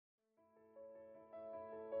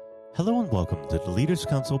Hello and welcome to the Leaders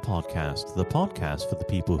Council podcast, the podcast for the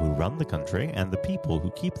people who run the country and the people who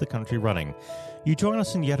keep the country running. You join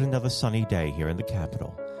us in yet another sunny day here in the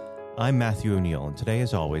capital. I'm Matthew O'Neill, and today,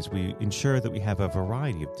 as always, we ensure that we have a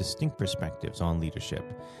variety of distinct perspectives on leadership.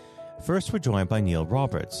 First, we're joined by Niall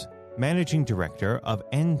Roberts, Managing Director of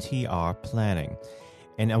NTR Planning,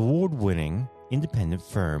 an award-winning independent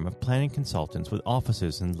firm of planning consultants with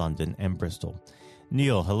offices in London and Bristol.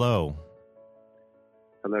 Niall, hello.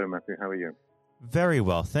 Hello, Matthew. How are you? Very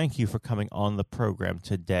well. Thank you for coming on the program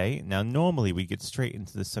today. Now, normally we get straight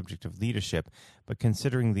into the subject of leadership, but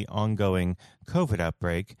considering the ongoing COVID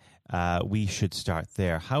outbreak, we should start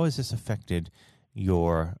there. How has this affected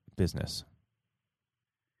your business?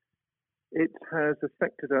 It has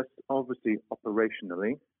affected us, obviously,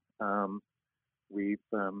 operationally. We've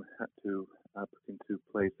had to put into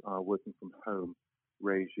place our working from home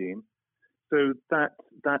regime. So that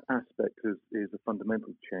aspect is a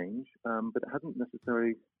fundamental change, but it hasn't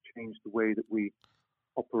necessarily changed the way that we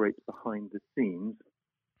operate behind the scenes.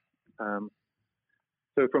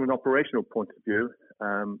 So from an operational point of view,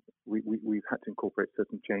 we've had to incorporate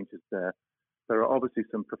certain changes there. There are obviously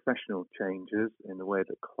some professional changes in the way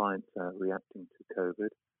that clients are reacting to COVID,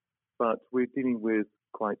 but we're dealing with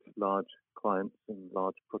quite large clients and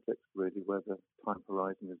large projects, really, where the time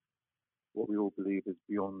horizon is what we all believe is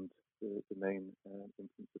beyond the main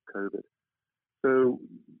instance of COVID. So,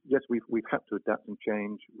 yes, we've had to adapt and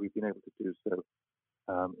change. We've been able to do so.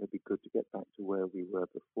 It'd be good to get back to where we were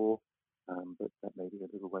before, but that may be a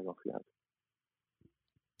little way off yet.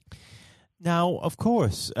 Now, of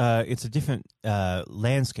course, it's a different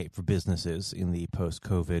landscape for businesses in the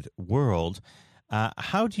post-COVID world.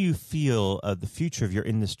 How do you feel the future of your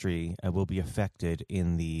industry will be affected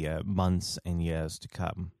in the months and years to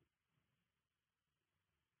come?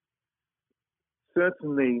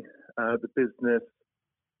 Certainly, the business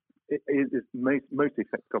is mostly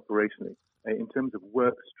affected operationally. In terms of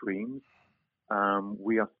work streams,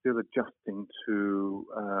 we are still adjusting to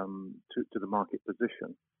the market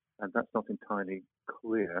position, and that's not entirely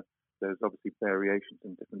clear. There's obviously variations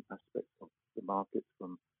in different aspects of the market,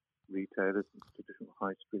 from retailers and traditional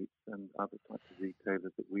high streets and other types of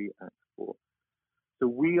retailers that we act for. So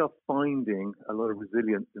we are finding a lot of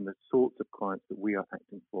resilience in the sorts of clients that we are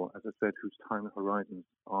acting for, as I said, whose time horizons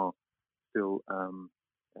are still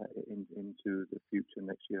into the future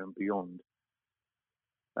next year and beyond.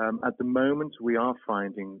 At the moment, we are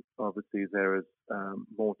finding, obviously, there is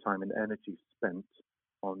more time and energy spent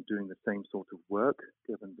on doing the same sort of work,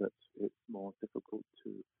 given that it's more difficult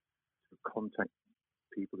to contact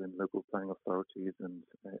people in local planning authorities and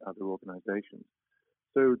other organizations.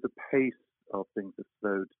 So the pace of things have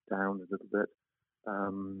slowed down a little bit,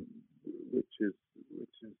 which is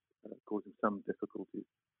causing some difficulties.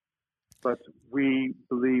 But we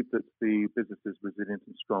believe that the business is resilient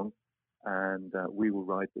and strong, and we will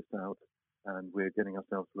ride this out. And we're getting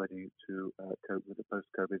ourselves ready to cope with the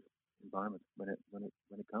post-COVID environment when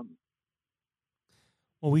it comes.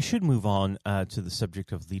 Well, we should move on to the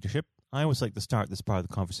subject of leadership. I always like to start this part of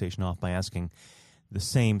the conversation off by asking the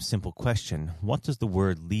same simple question. What does the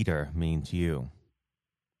word leader mean to you?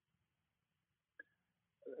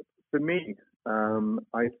 For me,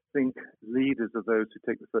 I think leaders are those who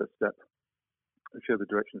take the first step, show the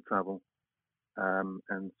direction of travel,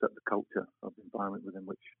 and set the culture of the environment within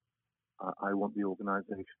which I want the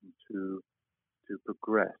organization to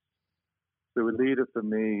progress. So a leader for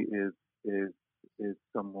me is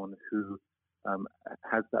someone who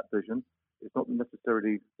has that vision. It's not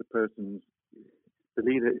necessarily the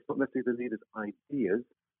leader. It's not necessarily the leader's ideas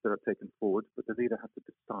that are taken forward, but the leader has to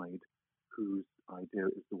decide whose idea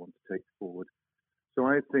is the one to take forward. So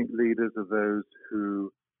I think leaders are those who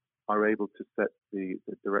are able to set the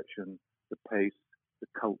direction, the pace, the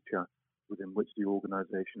culture within which the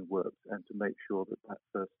organization works, and to make sure that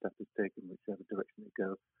first step is taken, whichever direction they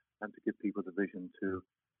go, and to give people the vision to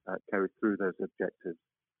carry through those objectives.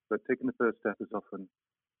 But taking the first step is often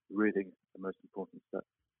really the most important step.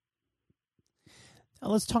 Now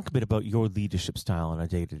let's talk a bit about your leadership style on a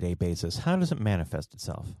day-to-day basis. How does it manifest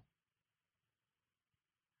itself?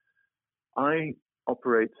 I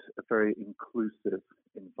operate a very inclusive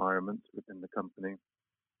environment within the company.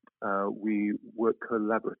 We work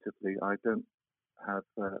collaboratively. I don't have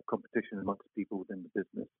competition amongst people within the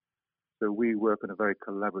business. So we work on a very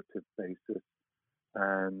collaborative basis.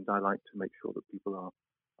 And I like to make sure that people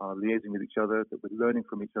are liaising with each other, that we're learning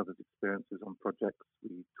from each other's experiences on projects.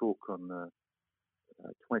 We talk on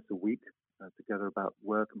twice a week together about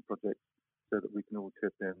work and projects, so that we can all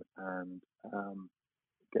chip in and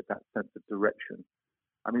get that sense of direction.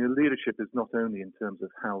 I mean, the leadership is not only in terms of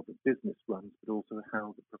how the business runs, but also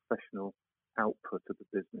how the profession output of the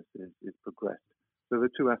business is progressed. So there are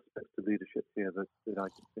two aspects to leadership here that I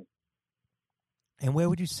can see. And where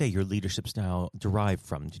would you say your leadership style derived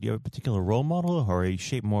from? Did you have a particular role model, or are you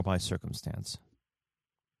shaped more by circumstance?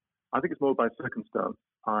 I think it's more by circumstance.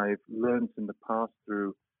 I've learned in the past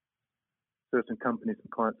through certain companies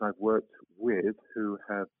and clients I've worked with who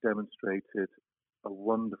have demonstrated a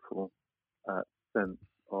wonderful sense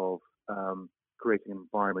of creating an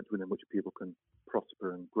environment within which people can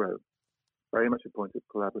prosper and grow. Very much a point of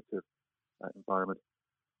collaborative environment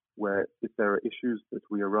where if there are issues that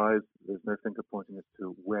we arise, there's no finger pointing as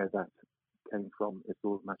to where that came from. It's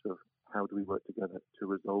all a matter of how do we work together to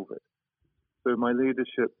resolve it. So my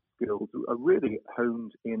leadership skills are really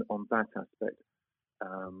honed in on that aspect.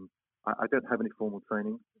 I don't have any formal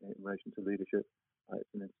training in relation to leadership.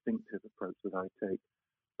 It's an instinctive approach that I take,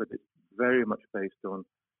 but it's very much based on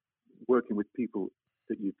working with people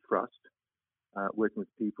that you trust, working with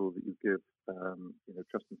people that you give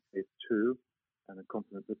trust and faith to, and are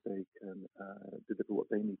confident that they can deliver what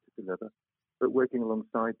they need to deliver, but working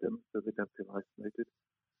alongside them so they don't feel isolated,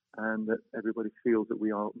 and that everybody feels that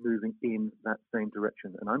we are moving in that same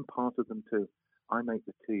direction. And I'm part of them too. I make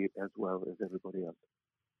the tea as well as everybody else.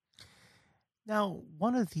 Now,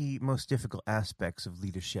 one of the most difficult aspects of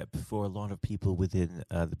leadership for a lot of people within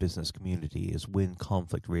the business community is when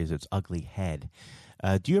conflict raises its ugly head.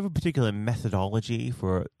 Do you have a particular methodology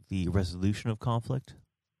for the resolution of conflict?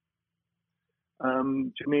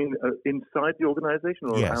 Do you mean inside the organization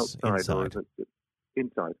or yes, outside? Inside. Or is it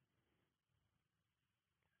inside?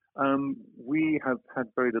 We have had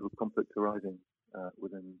very little conflict arising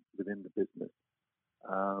within the business,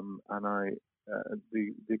 and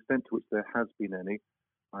the extent to which there has been any,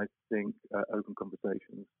 I think open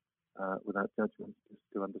conversations without judgment, just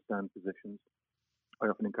to understand positions. I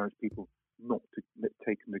often encourage people not to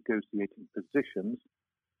take negotiating positions,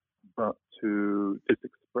 but to just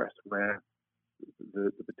express where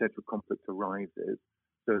the potential conflict arises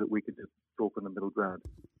so that we can just talk on the middle ground.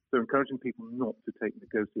 So encouraging people not to take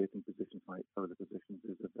negotiating positions like other positions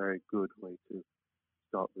is a very good way to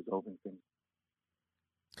start resolving things.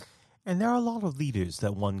 And there are a lot of leaders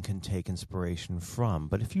that one can take inspiration from,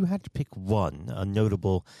 but if you had to pick one, a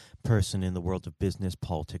notable person in the world of business,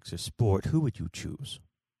 politics, or sport, who would you choose?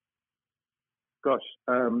 Gosh,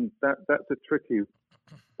 that's a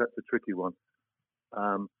tricky one.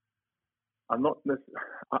 I'm not.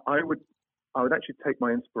 I would actually take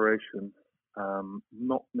my inspiration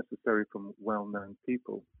not necessarily from well-known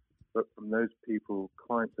people, but from those people,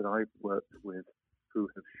 clients that I've worked with, who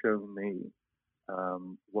have shown me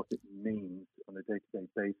what it means on a day-to-day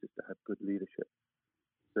basis to have good leadership.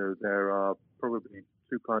 So there are probably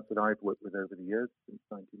two clients that I've worked with over the years since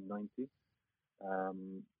 1990,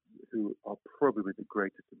 who are probably the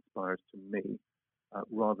greatest inspirers to me,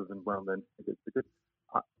 rather than well-known figures, because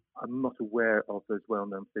I'm not aware of those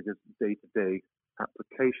well-known figures' day-to-day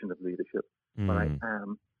application of leadership, but I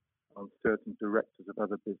am on certain directors of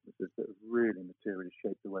other businesses that have really materially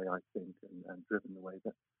shaped the way I think and driven the way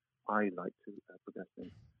that I like to progress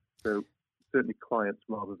things. So certainly clients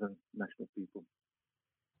rather than national people.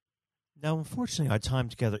 Now, unfortunately, our time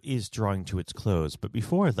together is drawing to its close, but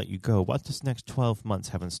before I let you go, what does the next 12 months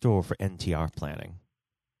have in store for NTR planning?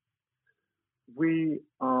 We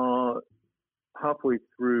are halfway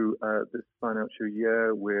through this financial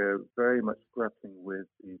year. We're very much grappling with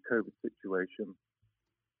the COVID situation.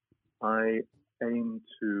 I aim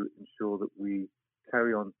to ensure that we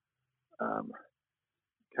carry on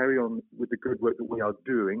with the good work that we are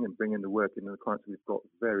doing and bring in the work in the clients. We've got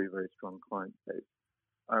very, very strong client base.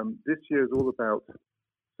 This year is all about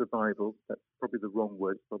survival. That's probably the wrong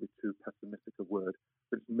word. It's probably too pessimistic a word.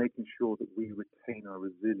 But it's making sure that we retain our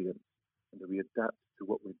resilience and that we adapt to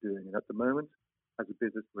what we're doing. And at the moment, as a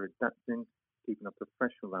business, we're adapting, keeping our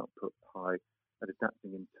professional output high, and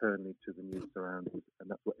adapting internally to the new surroundings. And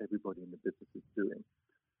that's what everybody in the business is doing.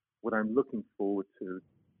 What I'm looking forward to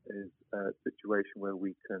is a situation where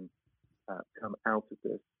we can come out of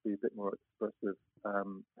this, be a bit more expressive,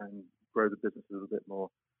 and grow the business a little bit more,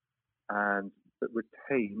 but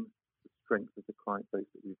retain the strength of the client base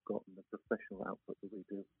that we've got and the professional output that we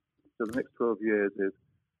do. So the next 12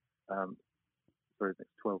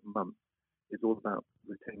 months is all about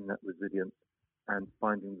retaining that resilience and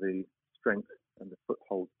finding the strength and the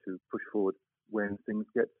foothold to push forward when things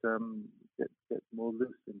get more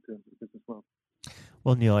loose in terms of the business world.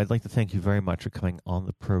 Well, Neil, I'd like to thank you very much for coming on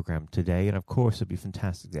the program today. And of course, it'd be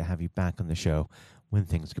fantastic to have you back on the show when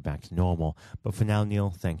things get back to normal. But for now, Neil,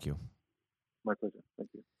 thank you. My pleasure. Thank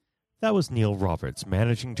you. That was Niall Roberts,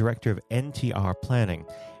 Managing Director of NTR Planning.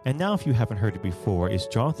 And now, if you haven't heard it before, is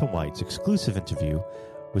Jonathan White's exclusive interview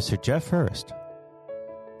with Sir Geoff Hurst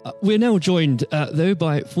We're now joined, though,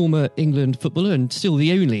 by former England footballer and still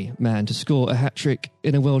the only man to score a hat-trick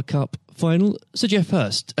in a World Cup final, Sir Geoff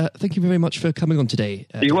Hurst. Thank you very much for coming on today.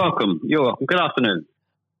 You're welcome. You're welcome. Good afternoon.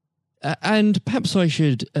 And perhaps I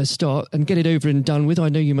should start and get it over and done with. I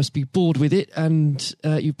know you must be bored with it, and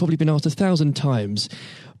you've probably been asked 1,000 times.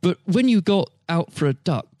 But when you got out for a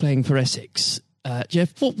duck playing for Essex,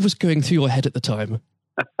 Geoff, what was going through your head at the time?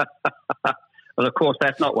 Well, of course,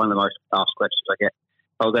 that's not one of the most asked questions I get.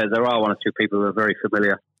 Oh, there are one or two people who are very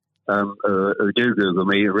familiar who do Google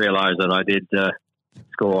me, realise that I did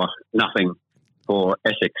score nothing for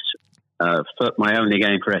Essex. My only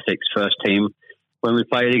game for Essex first team when we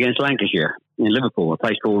played against Lancashire in Liverpool, a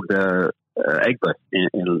place called Egbert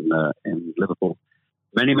in Liverpool,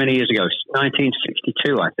 many, many years ago,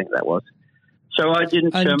 1962, I think that was. So I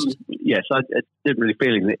didn't, I didn't really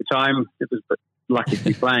feel it at the time. It was lucky to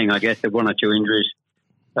be playing, I guess. There were one or two injuries.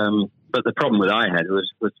 But the problem that I had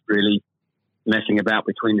was really messing about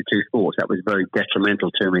between the two sports. That was very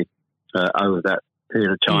detrimental to me over that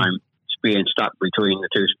period of time, being stuck between the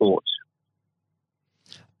two sports.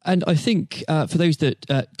 And I think for those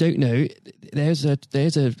that don't know, there's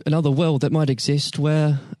another world that might exist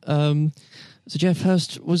where Sir Geoff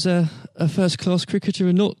Hurst was a first-class cricketer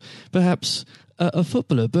and not perhaps a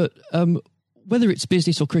footballer. But whether it's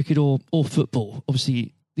business or cricket or football,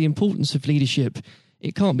 obviously the importance of leadership,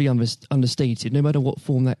 it can't be understated, no matter what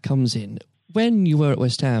form that comes in. When you were at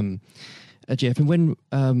West Ham, Geoff, and when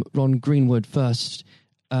Ron Greenwood first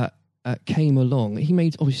came along, he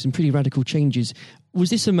made obviously some pretty radical changes. Was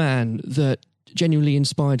this a man that genuinely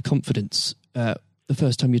inspired confidence the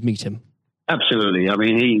first time you'd meet him? Absolutely. I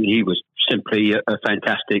mean, he was simply a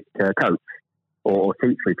fantastic coach or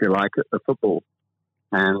teacher, if you like, of football.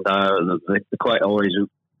 And the quite always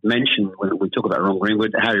mentioned when we talk about Ron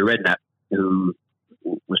Greenwood, Harry Redknapp, who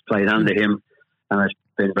was played under him and has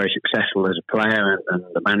been very successful as a player and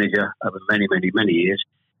a manager over many, many, many years.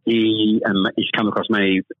 He's come across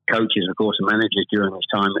many coaches, of course, and managers during his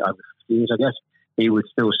time over 50 years, I guess. He would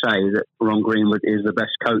still say that Ron Greenwood is the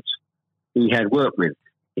best coach he'd worked with.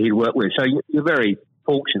 So you're very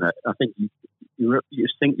fortunate. I think you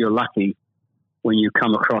think you're lucky when you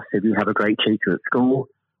come across, if you have a great teacher at school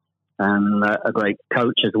and a great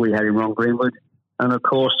coach as we had in Ron Greenwood, and of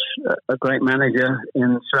course a great manager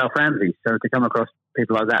in Sir Alf Ramsey. So to come across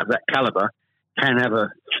people like that, of that calibre, can have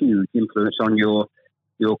a huge influence on your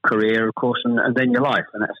career, of course, and then your life.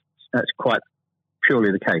 And that's quite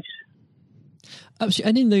purely the case. Absolutely.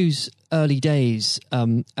 And in those early days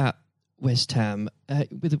at West Ham,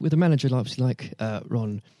 with a manager like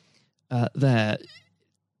Ron there,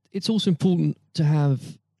 it's also important to have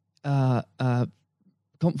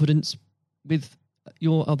confidence with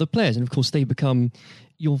your other players, and of course they become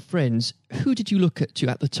your friends. Who did you look at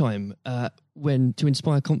the time when to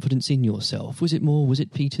inspire confidence in yourself? Was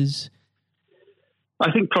it Peters?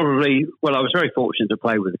 I think probably. Well, I was very fortunate to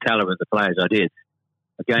play with the calibre of the players I did.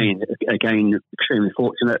 Again, extremely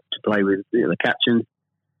fortunate to play with the captain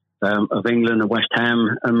of England and West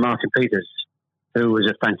Ham, and Martin Peters, who was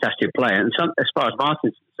a fantastic player. And as far as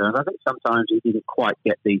Martin's concerned, I think sometimes he didn't quite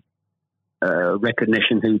get the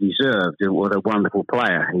recognition he deserved. What a wonderful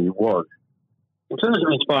player he was. In terms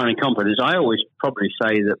of inspiring confidence, I always probably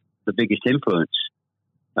say that the biggest influence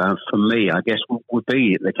for me, I guess, would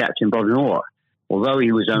be the captain, Bobby Moore. Although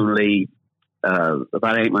he was only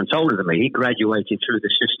about 8 months older than me, he graduated through the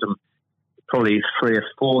system probably 3 or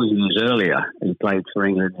 4 years earlier. He played for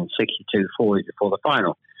England in 62, 4 years before the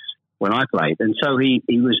final when I played. And so he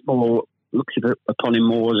was more, looked upon him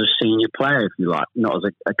more as a senior player, if you like, not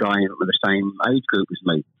as a guy with the same age group as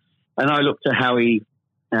me. And I looked at how he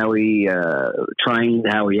trained,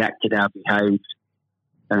 how he acted, how he behaved,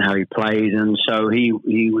 and how he played. And so he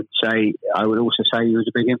would say, I would also say he was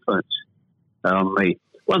a big influence on me.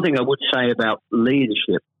 One thing I would say about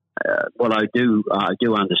leadership, what I do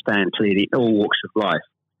understand clearly in all walks of life,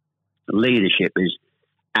 leadership is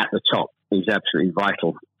at the top, is absolutely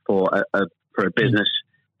vital for a business,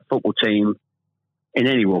 a football team, in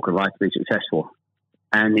any walk of life to be successful.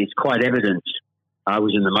 And it's quite evident. I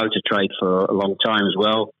was in the motor trade for a long time as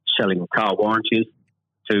well, selling car warranties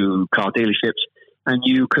to car dealerships. And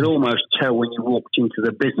you could almost tell when you walked into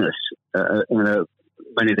the business,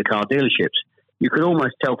 many of the car dealerships, you could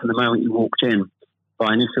almost tell from the moment you walked in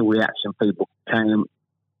by initial reaction, people came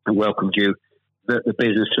and welcomed you, that the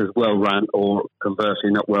business was well run or conversely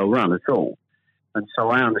not well run at all. And so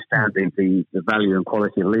I understand the value and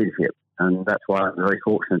quality of leadership. And that's why I'm very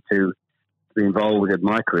fortunate to be involved in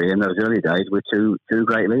my career in those early days with two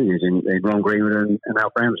great leaders in Ron Greenwood and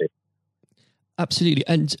Alf Ramsey. Absolutely.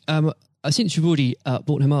 And Since you've already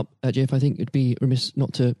brought him up, Jeff, I think it'd be remiss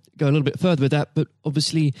not to go a little bit further with that. But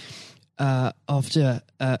obviously, after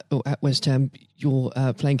at West Ham, your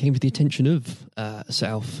playing came to the attention of Sir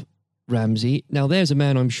Alf Ramsey. Now, there's a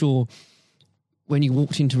man I'm sure when you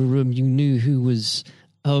walked into a room, you knew who was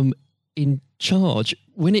in charge.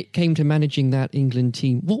 When it came to managing that England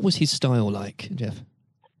team, what was his style like, Jeff?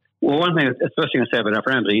 Well, the first thing I say about Alf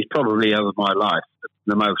Ramsey, he's probably over my life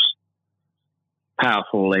the most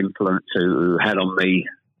powerful influence who had on me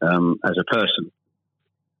as a person.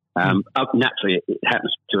 Naturally, it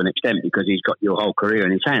happens to an extent because he's got your whole career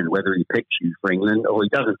in his hand. Whether he picks you for England or he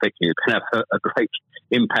doesn't pick you, it can have a great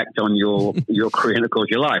impact on your career and, of course,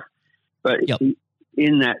 your life. But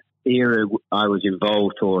in that era I was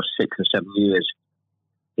involved for 6 or 7 years,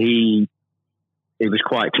 it was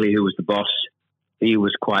quite clear who was the boss. He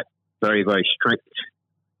was quite very, very strict.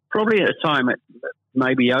 Probably at a time,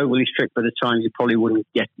 maybe overly strict, but at a time you probably wouldn't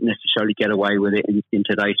necessarily get away with it in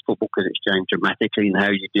today's football because it's changed dramatically in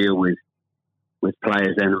how you deal with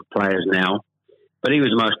players then and players now. But he was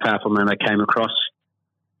the most powerful man I came across,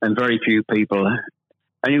 and very few people.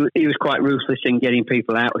 And he was quite ruthless in getting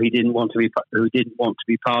people out who didn't want to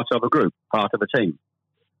be part of a group, part of a team.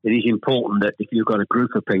 It is important that if you've got a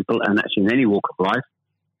group of people, and that's in any walk of life,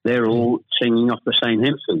 they're all singing off the same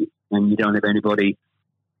hymn sheet, and you don't have anybody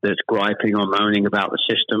that's griping or moaning about the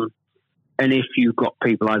system. And if you've got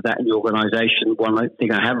people like that in the organisation, one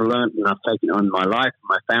thing I have learned, and I've taken it on in my life,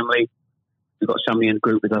 my family, you've got somebody in the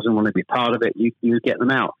group that doesn't want to be part of it, you get them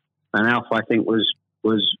out. And Alf, I think, was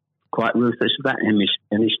quite ruthless with that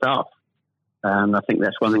in his staff. And I think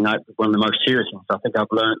that's one of the most serious things I think I've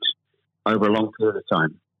learnt over a long period of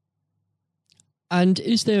time. And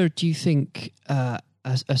is there, do you think,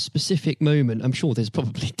 a specific moment, I'm sure there's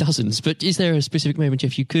probably dozens, but is there a specific moment,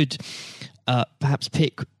 if you could perhaps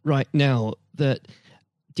pick right now, that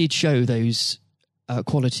did show those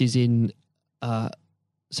qualities in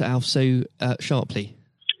Sir Alf so sharply?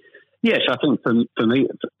 Yes, I think for me,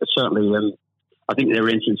 certainly, I think there are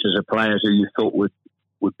instances of players who you thought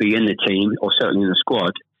would be in the team, or certainly in the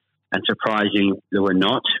squad, and surprisingly they were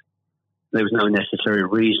not. There was no necessary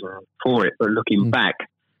reason for it, but looking back,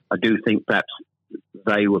 I do think perhaps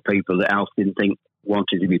they were people that Alf didn't think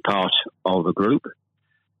wanted to be part of a group.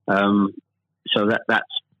 So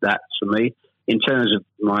that's for me. In terms of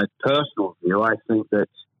my personal view, I think that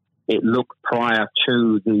it looked prior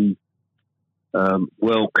to the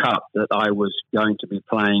World Cup that I was going to be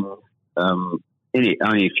playing in it.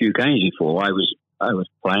 Only a few games before I was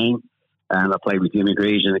playing, and I played with Jimmy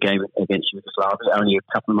Greaves in the game against Yugoslavia only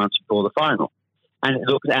a couple of months before the final. And it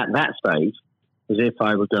looked at that stage as if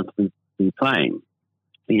I was going to be playing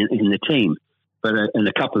in the team. But in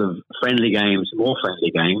a couple of more friendly games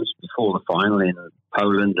before the final in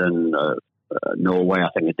Poland and Norway, I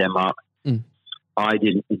think, and Denmark, I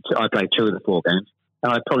played 2 of the 4 games,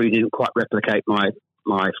 and I probably didn't quite replicate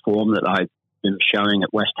my form that I'd been showing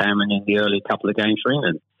at West Ham and in the early couple of games for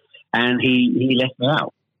England. And he left me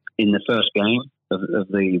out in the first game of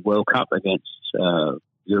the World Cup against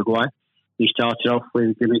Uruguay. He started off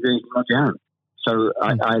with Jimmy Greaves and Roger Hunt. So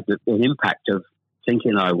I had an impact of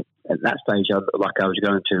thinking at that stage I looked like I was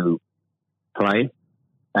going to play,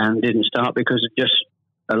 and didn't start because of just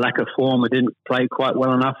a lack of form. I didn't play quite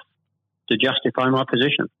well enough to justify my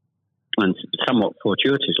position. And somewhat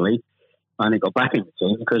fortuitously, I only got back in the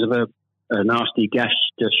team because of a nasty gash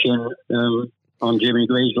to shin on Jimmy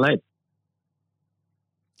Greaves' leg.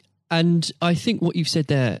 And I think what you've said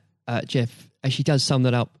there, Jeff, actually does sum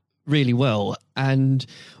that up really well. And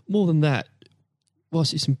more than that,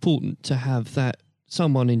 whilst it's important to have that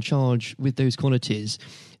someone in charge with those qualities,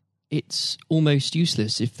 it's almost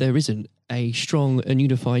useless if there isn't a strong and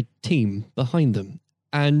unified team behind them.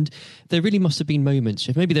 And there really must have been moments,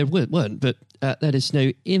 Jeff, maybe there weren't, but let us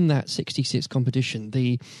know, in that 66 competition,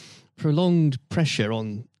 the prolonged pressure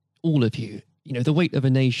on all of you, the weight of a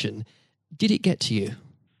nation, did it get to you?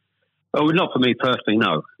 Oh, not for me personally,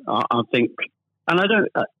 no. I think, and I don't,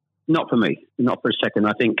 not for me, not for a second.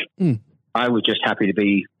 I think I was just happy to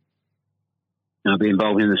be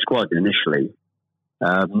involved in the squad initially.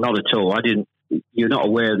 Not at all. You're not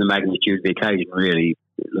aware of the magnitude of the occasion, really,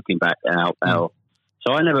 looking back out.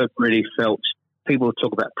 So I never really felt, people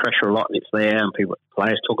talk about pressure a lot and it's there, and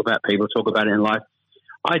players talk about it in life.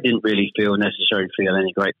 I didn't really necessarily feel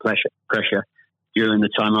any great pressure during the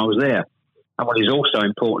time I was there. And what is also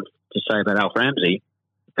important to say about Alf Ramsey,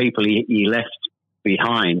 the people he left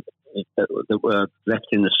behind that were left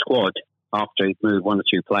in the squad after he moved 1 or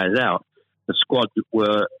 2 players out, the squad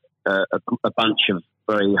were a bunch of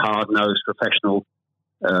very hard-nosed, professional,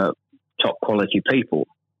 top-quality people.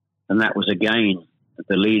 And that was, again,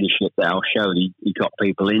 the leadership that Al showed, he got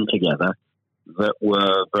people in together that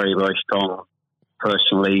were very, very strong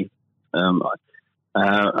personally. And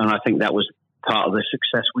I think that was part of the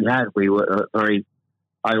success we had. We were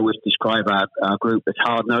I always describe our group as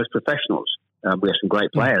hard-nosed professionals. We have some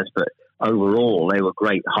great players, but overall they were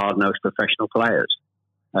great hard-nosed professional players.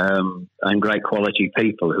 And great quality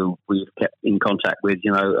people who we've kept in contact with,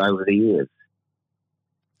 over the years.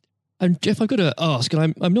 And Jeff, I've got to ask,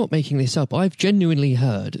 and I'm not making this up, I've genuinely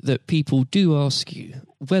heard that people do ask you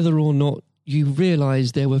whether or not you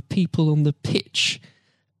realise there were people on the pitch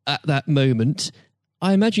at that moment.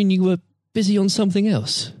 I imagine you were busy on something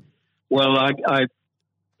else. Well, I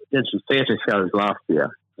did some theatre shows last year.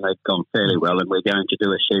 They've gone fairly well, and we're going to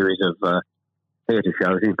do a series of theatre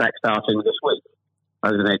shows, in fact, starting this week,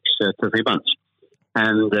 over the next 2 or 3 months.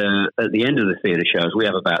 And at the end of the theatre shows, we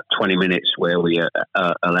have about 20 minutes where we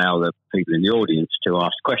allow the people in the audience to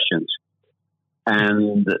ask questions.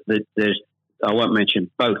 And I won't mention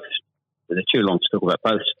both. They're too long to talk about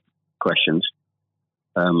both questions.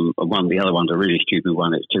 The other one's a really stupid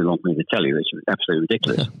one. It's too long for me to tell you. It's absolutely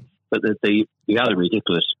ridiculous. But the other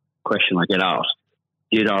ridiculous question I get asked,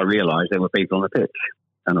 did I realise there were people on the pitch?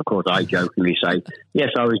 And of course, I jokingly say,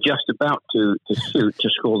 yes, I was just about to shoot to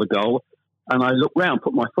score the goal. And I looked round,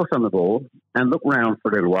 put my foot on the ball, and looked round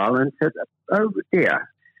for a little while and said, oh dear,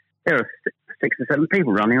 there are 6 or 7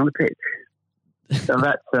 people running on the pitch. So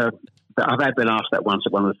I've been asked that once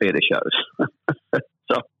at one of the theatre shows.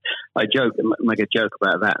 So I make a joke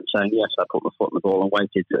about that and saying, yes, I put my foot on the ball and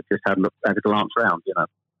waited to just have a glance round,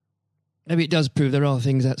 Maybe it does prove there are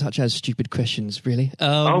things such as stupid questions, really.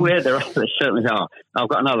 Yeah, there certainly are. I've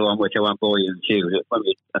got another one which I won't bore you into.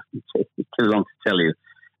 It's too long to tell you.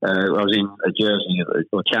 I was in a Jersey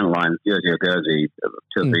or Channel Line, Jersey or Guernsey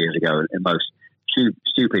 2 or 3 years ago, and most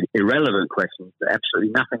stupid, irrelevant questions,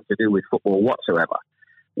 absolutely nothing to do with football whatsoever,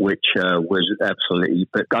 which was absolutely.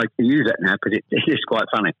 But I can use that now because it is quite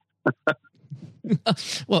funny.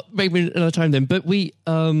 Well, maybe another time then. But we.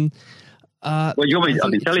 Well, you want me? I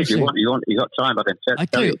can tell you if you want. You got time? I can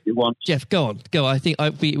tell you if you want. Jeff, go on. I think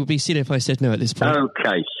it would be silly if I said no at this point.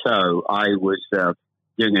 Okay, so I was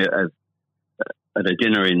doing at a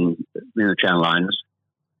dinner in the Channel Lines,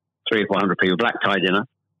 300 or 400 people, black tie dinner,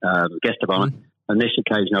 guest of honour. On this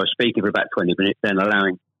occasion, I was speaking for about 20 minutes, then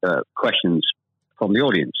allowing questions from the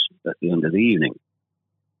audience at the end of the evening.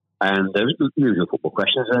 And there was usual football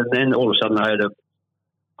questions, and then all of a sudden I had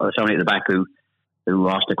somebody at the back who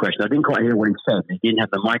asked a question. I didn't quite hear what he said. He didn't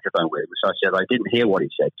have the microphone with him, so I said, I didn't hear what he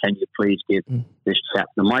said. Can you please give this chap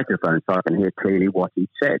the microphone so I can hear clearly what he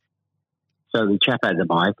said? So the chap had the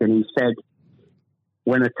mic, and he said,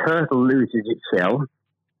 when a turtle loses its shell,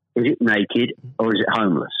 is it naked or is it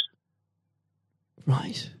homeless?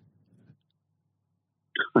 Right.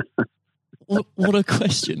 What a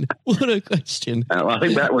question. What a question. I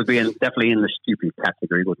think that would be definitely in the stupid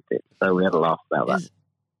category, wouldn't it? So we had a laugh about that.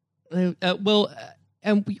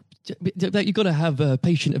 You've got to have a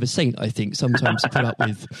patient of a saint, I think, sometimes to put up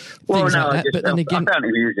with things like that. But then again, I found it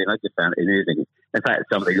amusing. I just found it amusing. In fact,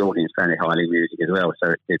 some of the audience found it highly amusing as well.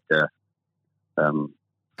 So it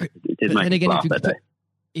did make me laugh that day.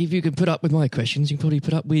 If you can put up with my questions, you can probably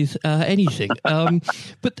put up with anything.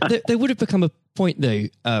 But there would have become a point, though,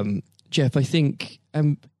 Jeff, I think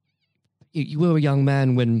you were a young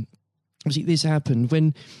man when obviously this happened,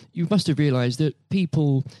 when you must have realised that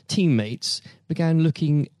teammates, began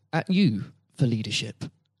looking at you for leadership.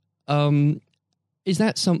 Is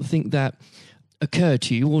that something that occurred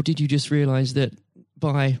to you, or did you just realise that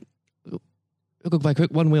by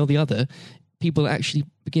one way or the other, people actually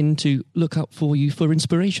begin to look up for you for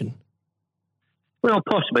inspiration? Well,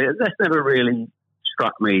 possibly. That's never really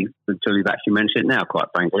struck me until you've actually mentioned it now, quite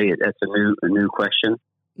frankly. It's a new question.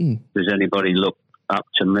 Does anybody look up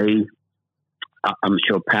to me? I'm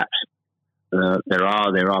sure perhaps there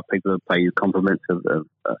are people who pay you compliments of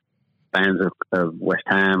fans of West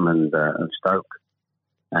Ham and Stoke,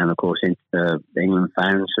 and of course England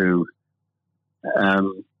fans who I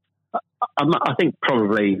think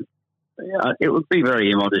probably it would be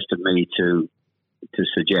very immodest of me to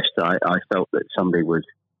suggest I felt that somebody was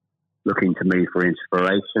looking to me for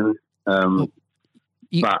inspiration.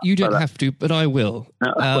 You don't have to, but I will.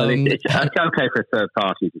 It's okay for a third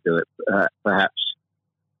party to do it. Perhaps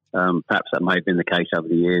that may have been the case over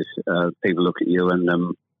the years. People look at you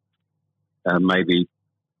and maybe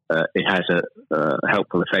it has a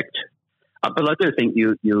helpful effect. But I do think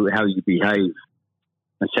you how you behave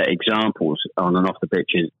and set examples on and off the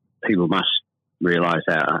pitches, people must realise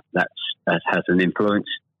that has an influence.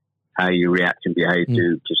 How you react and behave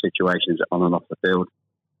to situations on and off the field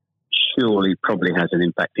surely probably has an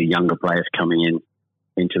impact to younger players coming in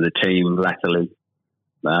into the team latterly.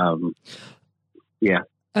 And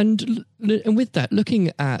with that,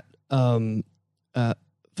 looking at football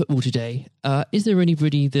today, is there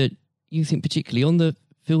anybody that you think, particularly on the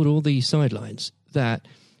field or the sidelines, that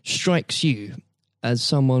strikes you as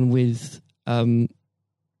someone with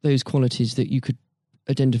those qualities that you could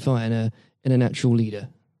identify in a natural leader?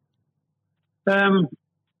 Current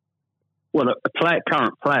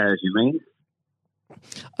players, you mean?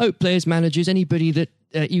 Oh, players, managers, anybody that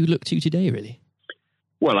you look to today, really?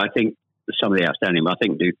 Well, I think some of the outstanding. I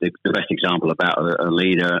think the best example about a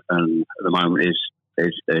leader at the moment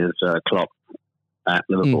is Klopp at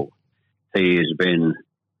Liverpool. He has been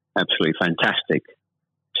absolutely fantastic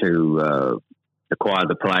to acquire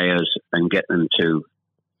the players and get them to.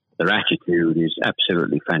 Their attitude is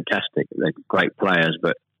absolutely fantastic. They're great players,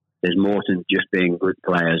 but there's more than just being good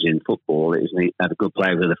players in football. It is have a good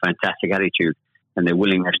player with a fantastic attitude, and their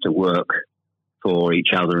willingness to work for each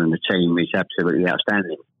other and the team is absolutely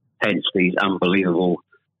outstanding. Hence these unbelievable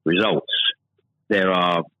results. There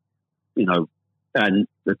are, and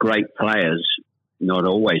the great players not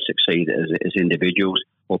always succeed as individuals,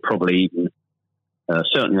 or probably even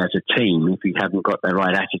certainly as a team if you haven't got the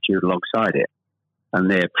right attitude alongside it. And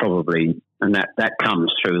they're probably, and that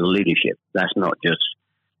comes through the leadership. That's not just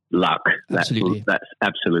luck. Absolutely. That's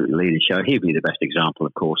absolute leadership. He'd be the best example,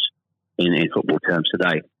 of course, in football terms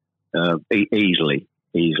today, easily.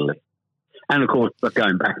 And of course, but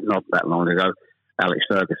going back not that long ago, Alex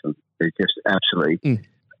Ferguson is just absolutely.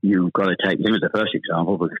 You've got to take him as the first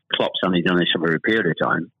example, because Klopp's only done this over a period of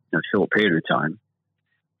time, a short period of time.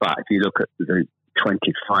 But if you look at the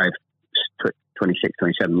 26,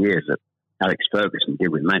 27 years that Alex Ferguson did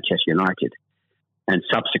with Manchester United, and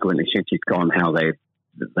subsequently since he's gone, how they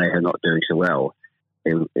are not doing so well.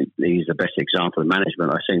 He's the best example of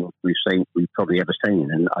management we've probably ever seen,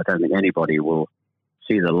 and I don't think anybody will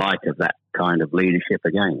see the light of that kind of leadership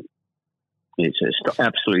again. It's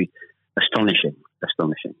absolutely astonishing.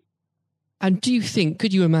 And do you think,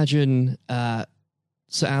 could you imagine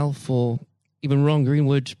Sir Alf or even Ron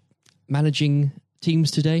Greenwood managing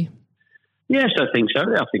teams today? Yes, I think so.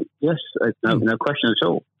 I think yes, no question at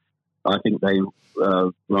all. I think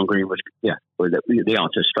Ron Greenwood. Yeah, the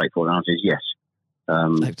answer, straightforward answer is yes.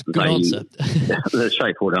 That's a good answer. The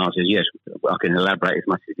straightforward answer is yes. I can elaborate as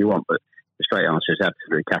much as you want, but the straight answer is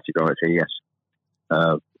absolutely categorically yes.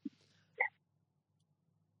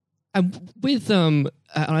 And with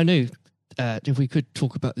I know if we could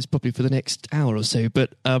talk about this probably for the next hour or so,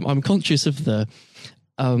 but I'm conscious of the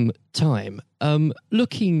time.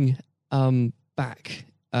 Looking back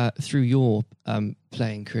through your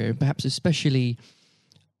playing career, perhaps especially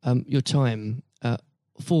your time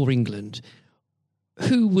for England,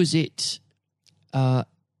 who was it that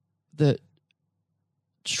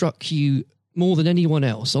struck you more than anyone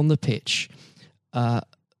else on the pitch that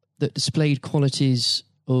displayed qualities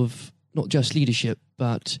of not just leadership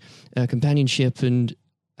but companionship and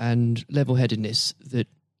level-headedness that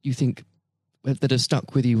you think that have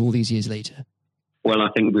stuck with you all these years later? Well, I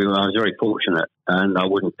think I was very fortunate, and I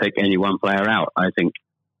wouldn't pick any one player out. I think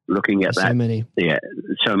looking at that, so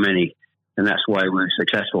many, and that's why we were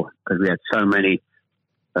successful, because we had so many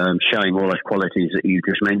showing all those qualities that you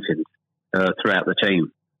just mentioned throughout the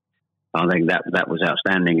team. I think that was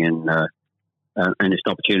outstanding, and it's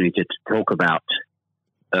an opportunity to talk about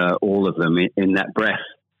all of them in that breath.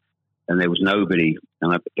 And there was nobody.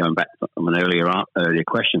 And going back from an earlier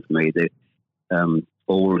question for me,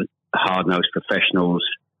 all hard-nosed professionals,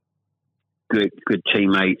 good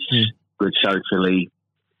teammates, good socially,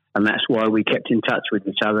 and that's why we kept in touch with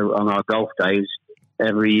each other on our golf days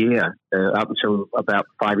every year up until about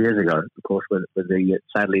 5 years ago. Of course, with the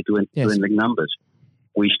sadly dwindling numbers,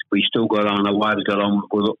 we still got on. Our wives got on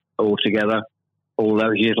all together all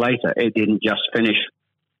those years later. It didn't just finish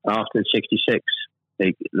after '66.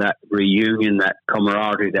 That reunion, that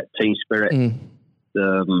camaraderie, that team spirit.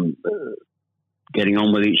 Getting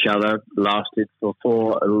on with each other lasted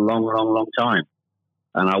for a long time,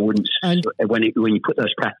 and I wouldn't. When you put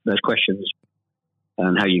those questions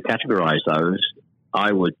and how you categorise those,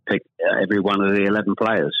 I would pick every one of the 11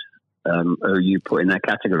 players who you put in that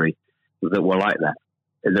category that were like that.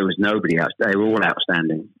 There was nobody else; they were all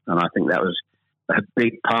outstanding, and I think that was a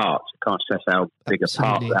big part. I can't stress how big a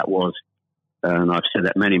part that was, and I've said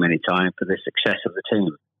that many times, for the success of the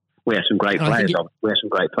team. We had some great players. We had some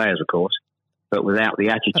great players, of course. But without the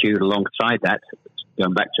attitude alongside that,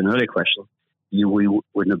 going back to an earlier question, we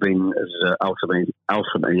wouldn't have been as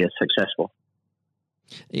ultimately as successful.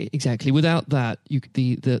 Exactly. Without that,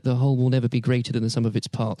 the whole will never be greater than the sum of its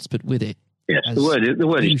parts. But with it, Yes, the word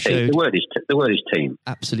is team. The word is team.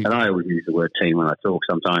 Absolutely. And I always use the word team when I talk.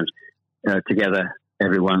 Sometimes together,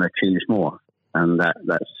 everyone achieves more, and that's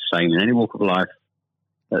the same in any walk of life.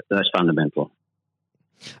 That's fundamental.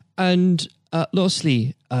 And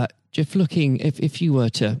lastly, Jeff, looking if you were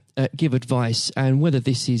to give advice, and whether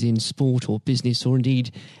this is in sport or business or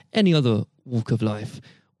indeed any other walk of life,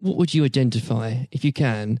 what would you identify, if you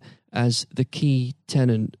can, as the key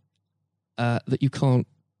tenet that you can't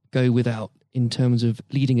go without in terms of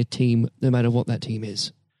leading a team, no matter what that team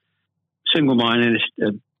is? Single-mindedness,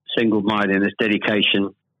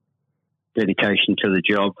 dedication to the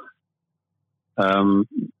job,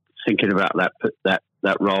 thinking about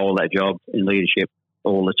that role, that job in leadership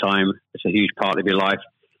all the time. It's a huge part of your life.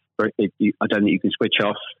 I don't think you can switch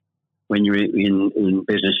off when you're in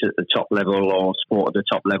business at the top level or sport at the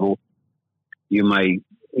top level. You may,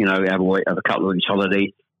 have a couple of weeks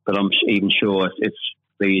holiday, but I'm even sure if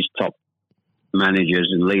these top managers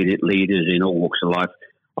and leaders in all walks of life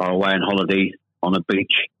are away on holiday on a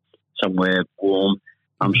beach somewhere warm,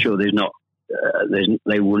 I'm sure they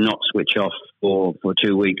will not switch off for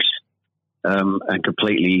 2 weeks and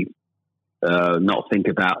completely not think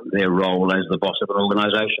about their role as the boss of an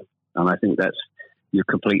organisation. And I think you're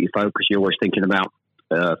completely focused. You're always thinking about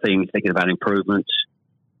things, thinking about improvements,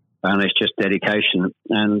 and it's just dedication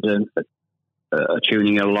and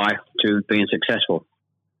tuning your life to being successful.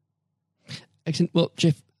 Excellent. Well,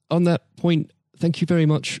 Jeff, on that point, thank you very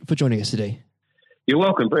much for joining us today. You're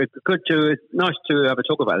welcome. Very good. Nice to have a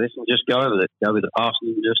talk about this and just go over the past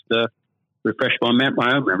and just refresh my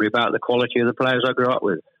own memory about the quality of the players I grew up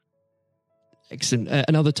with. Excellent.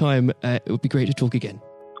 Another time, it would be great to talk again.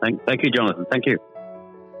 Thank you, Jonathan. Thank you.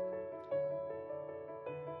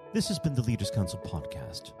 This has been the Leaders Council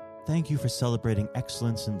podcast. Thank you for celebrating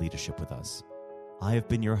excellence in leadership with us. I have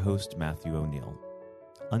been your host, Matthew O'Neill.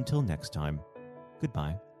 Until next time,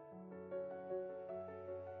 goodbye.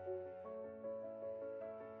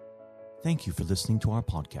 Thank you for listening to our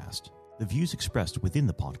podcast. The views expressed within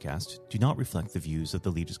the podcast do not reflect the views of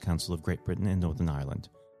the Leaders Council of Great Britain and Northern Ireland,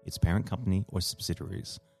 its parent company or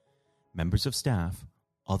subsidiaries, members of staff,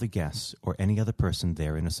 other guests, or any other person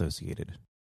therein associated.